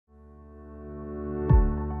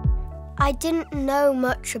I didn't know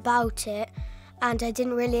much about it and I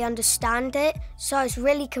didn't really understand it, so I was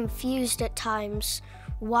really confused at times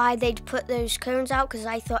why they'd put those cones out, because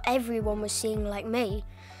I thought everyone was seeing like me.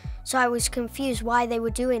 So I was confused why they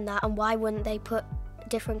were doing that and why wouldn't they put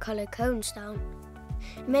different coloured cones down.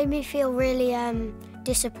 It made me feel really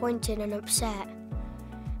disappointed and upset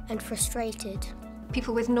and frustrated.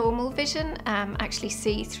 People with normal vision actually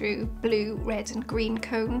see through blue, red and green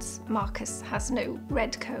cones. Marcus has no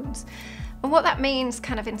red cones. And what that means,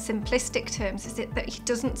 kind of in simplistic terms, is that he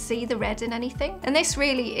doesn't see the red in anything. And this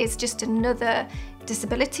really is just another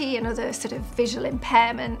disability, another sort of visual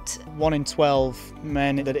impairment. 1 in 12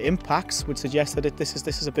 men that it impacts would suggest that this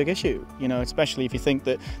is a big issue, you know, especially if you think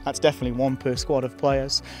that that's definitely 1 per squad of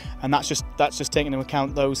players, and that's just taking into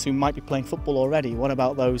account those who might be playing football already. What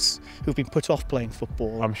about those who've been put off playing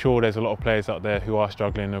football? I'm sure there's a lot of players out there who are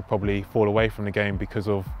struggling and probably fall away from the game because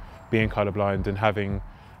of being colourblind and having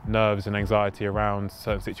nerves and anxiety around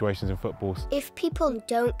certain situations in football. If people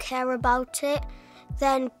don't care about it,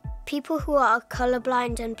 then people who are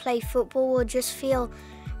colourblind and play football will just feel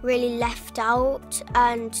really left out,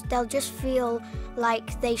 and they'll just feel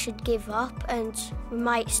like they should give up, and we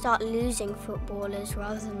might start losing footballers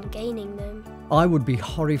rather than gaining them. I would be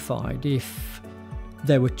horrified if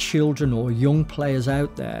there were children or young players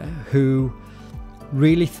out there who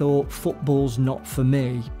really thought football's not for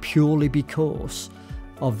me purely because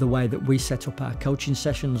of the way that we set up our coaching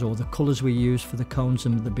sessions or the colours we use for the cones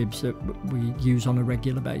and the bibs that we use on a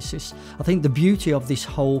regular basis. I think the beauty of this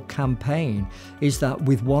whole campaign is that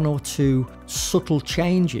with 1 or 2 subtle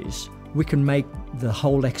changes, we can make the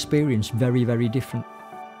whole experience very, very different.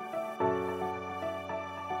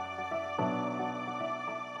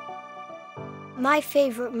 My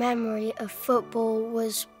favourite memory of football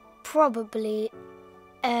was probably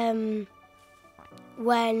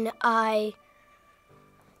when I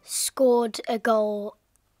scored a goal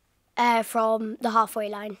from the halfway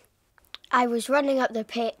line. I was running up the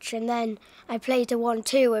pitch and then I played a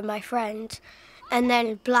 1-2 with my friend and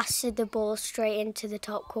then blasted the ball straight into the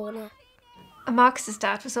top corner. And Marcus's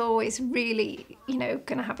dad was always really,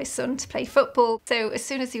 going to have his son to play football. So as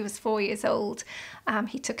soon as he was 4 years old,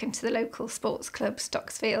 he took him to the local sports club,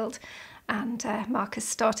 Stocksfield, and Marcus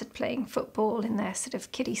started playing football in their sort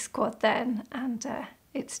of kiddie squad then, and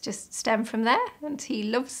it's just stemmed from there, and he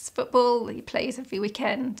loves football, he plays every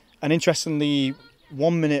weekend. And interestingly,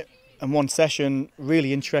 1 minute and 1 session,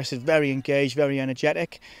 really interested, very engaged, very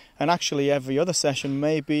energetic, and actually every other session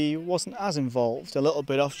maybe wasn't as involved, a little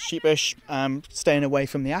bit off sheepish, staying away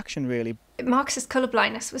from the action really. Marcus's colour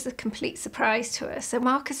blindness was a complete surprise to us. So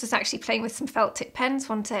Marcus was actually playing with some felt tip pens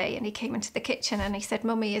one day, and he came into the kitchen and he said,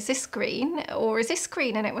 "Mummy, is this green or is this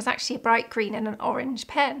green?" And it was actually a bright green and an orange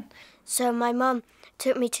pen. So my mum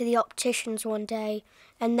took me to the opticians one day,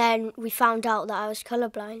 and then we found out that I was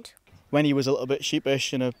colourblind. When he was a little bit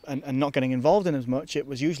sheepish and not getting involved in as much, it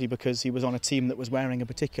was usually because he was on a team that was wearing a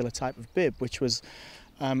particular type of bib, which was,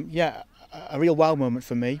 a real wow moment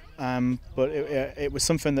for me. But it was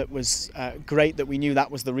something that was great that we knew that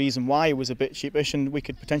was the reason why he was a bit sheepish, and we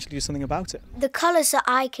could potentially do something about it. The colours that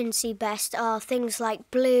I can see best are things like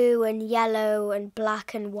blue and yellow and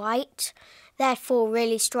black and white. They're 4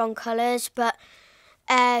 really strong colours, but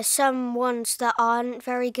some ones that aren't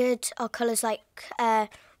very good are colours like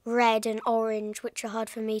red and orange, which are hard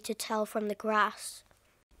for me to tell from the grass.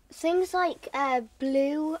 Things like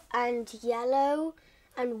blue and yellow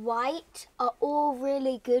and white are all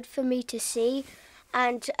really good for me to see,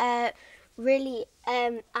 and really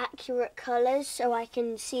accurate colours, so I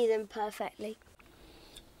can see them perfectly.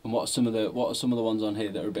 And what are some of the ones on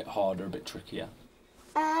here that are a bit harder, a bit trickier?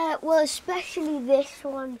 Well, especially this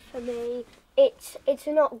one for me. It's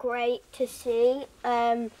not great to see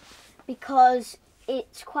because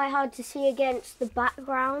it's quite hard to see against the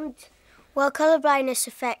background. Well, colourblindness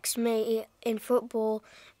affects me in football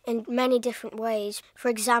in many different ways. For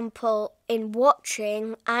example, in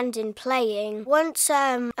watching and in playing. Once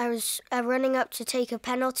I was running up to take a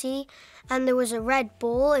penalty and there was a red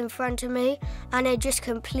ball in front of me and I just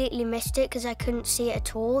completely missed it because I couldn't see it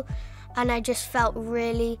at all, and I just felt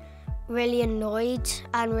really, really annoyed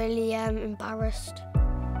and really embarrassed.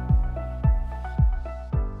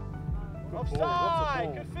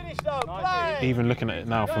 Offside! Good finish though, play! Even looking at it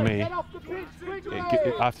now, for me, I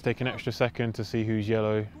have to take an extra second to see who's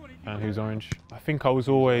yellow and who's orange. I think I was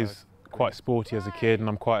always quite sporty as a kid, and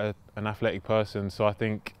I'm quite an athletic person, so I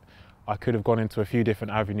think I could have gone into a few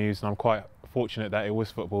different avenues, and I'm quite fortunate that it was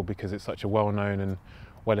football because it's such a well-known and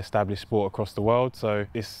well-established sport across the world. So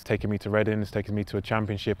it's taken me to Reading, it's taken me to a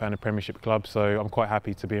championship and a premiership club, so I'm quite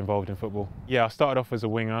happy to be involved in football. Yeah, I started off as a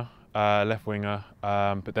winger, left winger,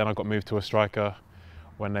 but then I got moved to a striker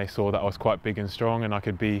when they saw that I was quite big and strong and I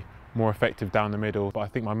could be more effective down the middle. But I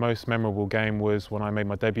think my most memorable game was when I made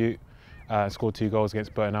my debut and scored 2 goals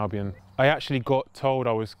against Burton Albion. I actually got told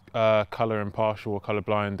I was colour impartial or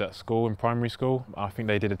colourblind at school, in primary school. I think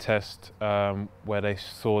they did a test where they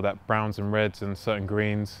saw that browns and reds and certain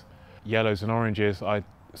greens, yellows and oranges, I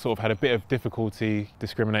sort of had a bit of difficulty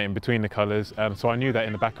discriminating between the colours, so I knew that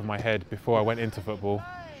in the back of my head before I went into football.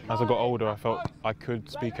 As I got older, I felt I could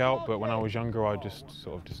speak out, but when I was younger, I just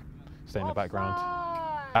stay in the background.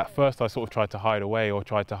 At first, I sort of tried to hide away or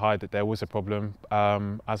tried to hide that there was a problem.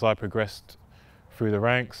 As I progressed through the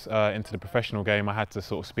ranks into the professional game, I had to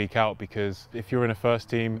sort of speak out, because if you're in a first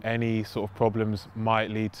team, any sort of problems might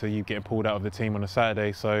lead to you getting pulled out of the team on a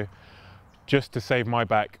Saturday. So just to save my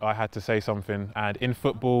back, I had to say something. And in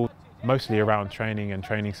football, mostly around training and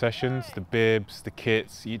training sessions, the bibs, the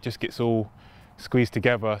kits, it just gets all squeezed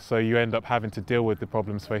together, so you end up having to deal with the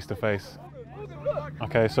problems face to face.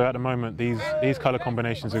 Okay, so at the moment these colour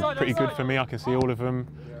combinations are pretty good for me. I can see all of them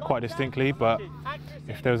quite distinctly, but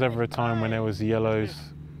if there was ever a time when there was the yellows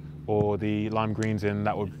or the lime greens in,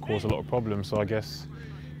 that would cause a lot of problems. So I guess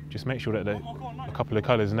just make sure that a couple of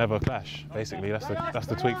colours never clash. Basically, that's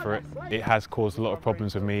the tweak for it. It has caused a lot of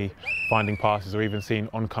problems with me finding passes or even seeing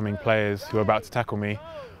oncoming players who are about to tackle me.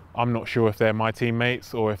 I'm not sure if they're my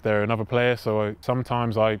teammates or if they're another player, so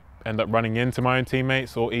sometimes I end up running into my own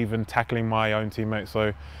teammates or even tackling my own teammates.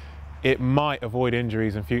 So it might avoid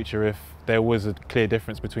injuries in future if there was a clear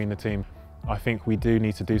difference between the team. I think we do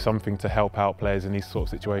need to do something to help out players in these sort of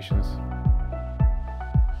situations.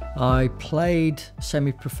 I played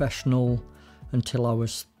semi-professional until I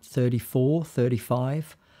was 34,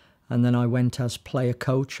 35, and then I went as player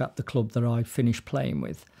coach at the club that I finished playing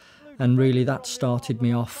with. And really that started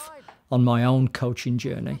me off on my own coaching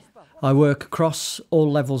journey. I work across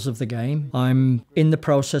all levels of the game. I'm in the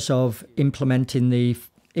process of implementing the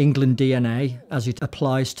England DNA as it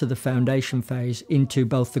applies to the foundation phase into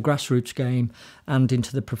both the grassroots game and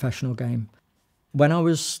into the professional game. When I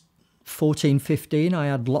was 14, 15, I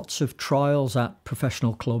had lots of trials at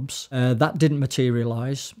professional clubs. That didn't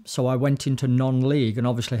materialise, so I went into non-league and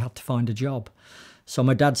obviously had to find a job. So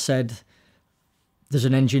my dad said, there's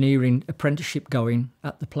an engineering apprenticeship going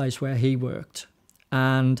at the place where he worked.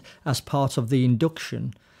 And as part of the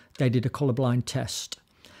induction, they did a colourblind test.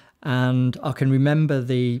 And I can remember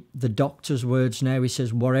the doctor's words now. He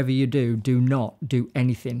says, whatever you do, do not do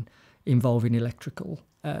anything involving electrical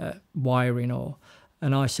wiring or...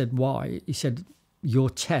 And I said, why? He said, your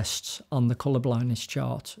tests on the colourblindness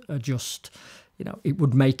chart are just, it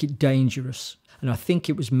would make it dangerous. And I think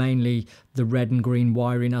it was mainly the red and green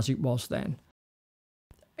wiring as it was then.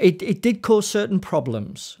 It did cause certain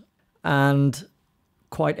problems, and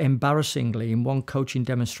quite embarrassingly, in one coaching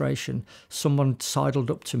demonstration, someone sidled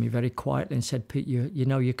up to me very quietly and said, Pete, you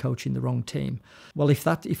know you're coaching the wrong team. Well,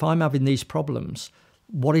 if I'm having these problems,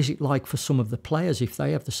 what is it like for some of the players if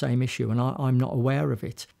they have the same issue and I'm not aware of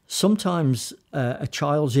it? Sometimes a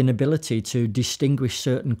child's inability to distinguish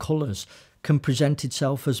certain colours can present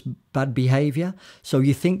itself as bad behaviour. So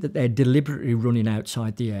you think that they're deliberately running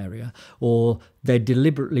outside the area, or they're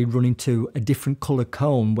deliberately running to a different colour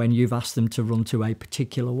cone when you've asked them to run to a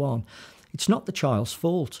particular one. It's not the child's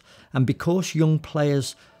fault. And because young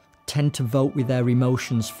players tend to vote with their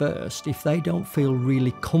emotions first, if they don't feel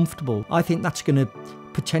really comfortable, I think that's going to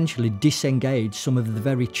potentially disengage some of the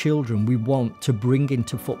very children we want to bring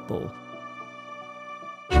into football.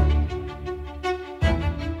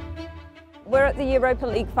 We're at the Europa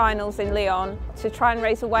League finals in Lyon to try and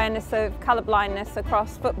raise awareness of colourblindness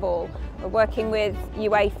across football. We're working with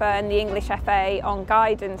UEFA and the English FA on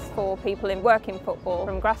guidance for people in working football,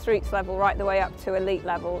 from grassroots level right the way up to elite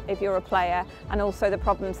level if you're a player, and also the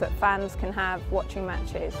problems that fans can have watching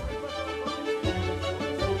matches.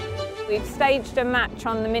 We've staged a match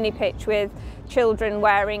on the mini pitch with children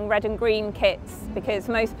wearing red and green kits, because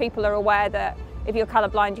most people are aware that if you're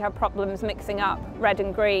colourblind you have problems mixing up red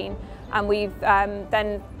and green. And we've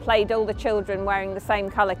then played all the children wearing the same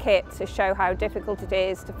colour kit to show how difficult it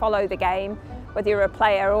is to follow the game, whether you're a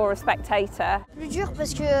player or a spectator. Plus dur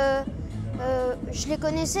parce que je les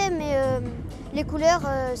connaissais, mais les couleurs,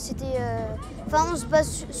 c'était... Enfin, on se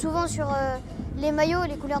base souvent sur les maillots,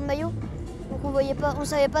 les couleurs de maillots. Donc on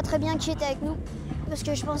savait pas très bien qui était avec nous. Parce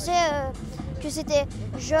que je pensais que c'était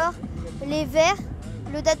genre les verts,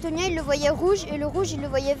 le daltonien il le voyait rouge et le rouge il le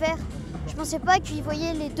voyait vert. Je pensais pas qu'ils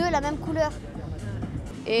voyaient les deux la même couleur.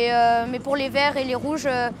 Mais pour les verts et les rouges,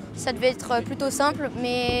 ça devait être plutôt simple.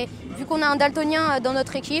 Mais vu qu'on a un daltonien dans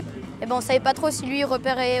notre équipe, on ne savait pas trop si lui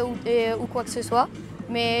repérait ou quoi que ce soit.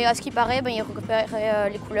 Mais à ce qui paraît, il repérait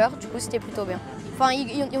les couleurs, du coup c'était plutôt bien. Enfin,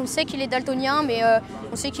 on sait qu'il est daltonien, mais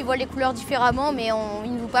on sait qu'il voit les couleurs différemment, mais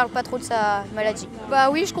il ne nous parle pas trop de sa maladie.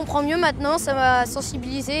 Bah oui, je comprends mieux maintenant, ça m'a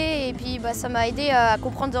sensibilisé et puis ça m'a aidé à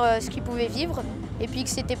comprendre ce qu'il pouvait vivre. Et puis que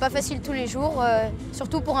c'était pas facile tous les jours,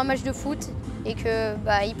 surtout pour un match de foot, et que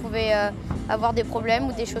il pouvait avoir des problèmes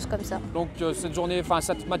ou des choses comme ça. Donc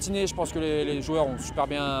cette matinée, je pense que les joueurs ont super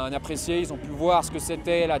bien apprécié, ils ont pu voir ce que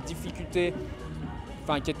c'était la difficulté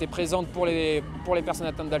qui était présente pour les personnes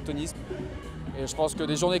atteintes de daltonisme. Et je pense que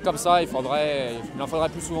des journées comme ça, il en faudrait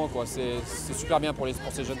plus souvent, quoi. C'est super bien pour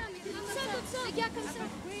ces jeunes.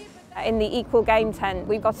 In the Equal Game tent,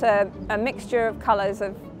 we've got a mixture of colours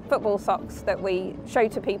of football socks that we show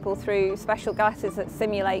to people through special glasses that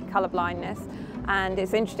simulate colour blindness. And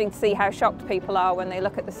it's interesting to see how shocked people are when they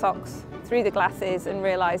look at the socks through the glasses and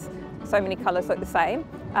realise so many colours look the same.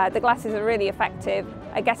 The glasses are really effective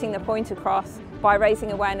at getting the point across. By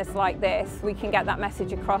raising awareness like this, we can get that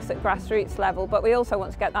message across at grassroots level, but we also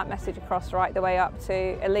want to get that message across right the way up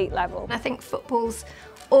to elite level. I think football's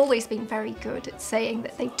always been very good at saying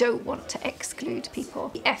that they don't want to exclude people.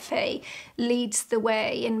 The FA leads the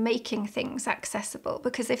way in making things accessible,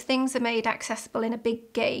 because if things are made accessible in a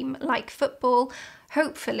big game like football,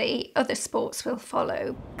 hopefully other sports will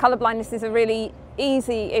follow. Colour blindness is a really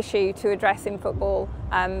easy issue to address in football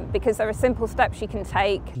because there are simple steps you can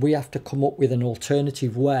take. We have to come up with an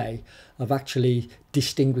alternative way of actually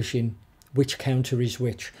distinguishing which counter is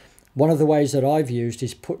which. One of the ways that I've used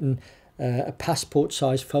is putting a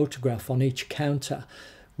passport-sized photograph on each counter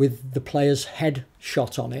with the player's head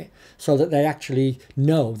shot on it so that they actually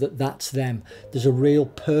know that that's them. There's a real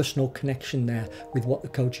personal connection there with what the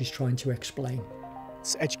coach is trying to explain.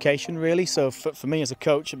 It's education really, so for me as a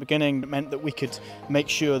coach at the beginning it meant that we could make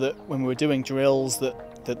sure that when we were doing drills that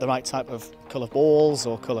the right type of colour balls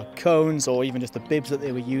or colour cones or even just the bibs that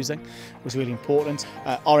they were using was really important.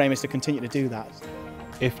 Our aim is to continue to do that.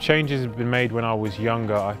 If changes had been made when I was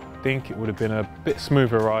younger, I think it would have been a bit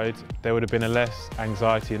smoother ride. There would have been a less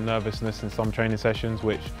anxiety and nervousness in some training sessions,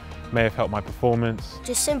 which may have helped my performance.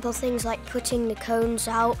 Just simple things like putting the cones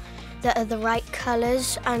out that are the right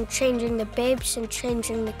colours and changing the bibs and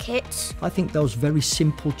changing the kits. I think those very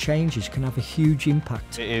simple changes can have a huge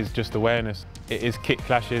impact. It is just awareness. It is kit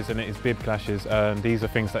clashes and it is bib clashes, and these are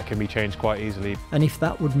things that can be changed quite easily. And if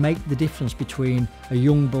that would make the difference between a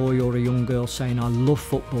young boy or a young girl saying I love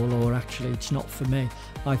football or actually it's not for me,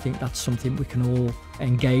 I think that's something we can all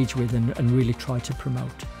engage with and really try to promote.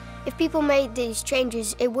 If people made these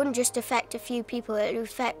changes, it wouldn't just affect a few people, it would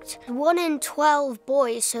affect 1 in 12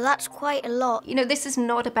 boys, so that's quite a lot. You know, this is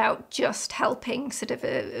not about just helping sort of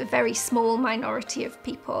a very small minority of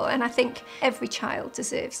people, and I think every child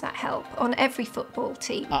deserves that help on every football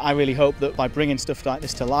team. I really hope that by bringing stuff like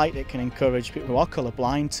this to light, it can encourage people who are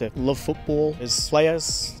colourblind to love football as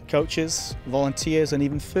players, coaches, volunteers and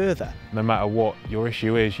even further. No matter what your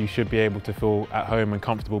issue is, you should be able to feel at home and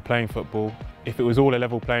comfortable playing football. If it was all a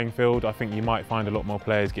level playing field, I think you might find a lot more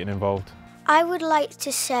players getting involved. I would like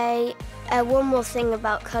to say one more thing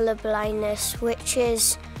about colour blindness, which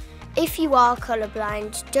is if you are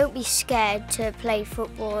colourblind, don't be scared to play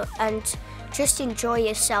football and just enjoy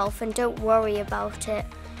yourself and don't worry about it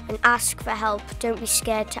and ask for help. Don't be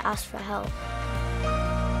scared to ask for help.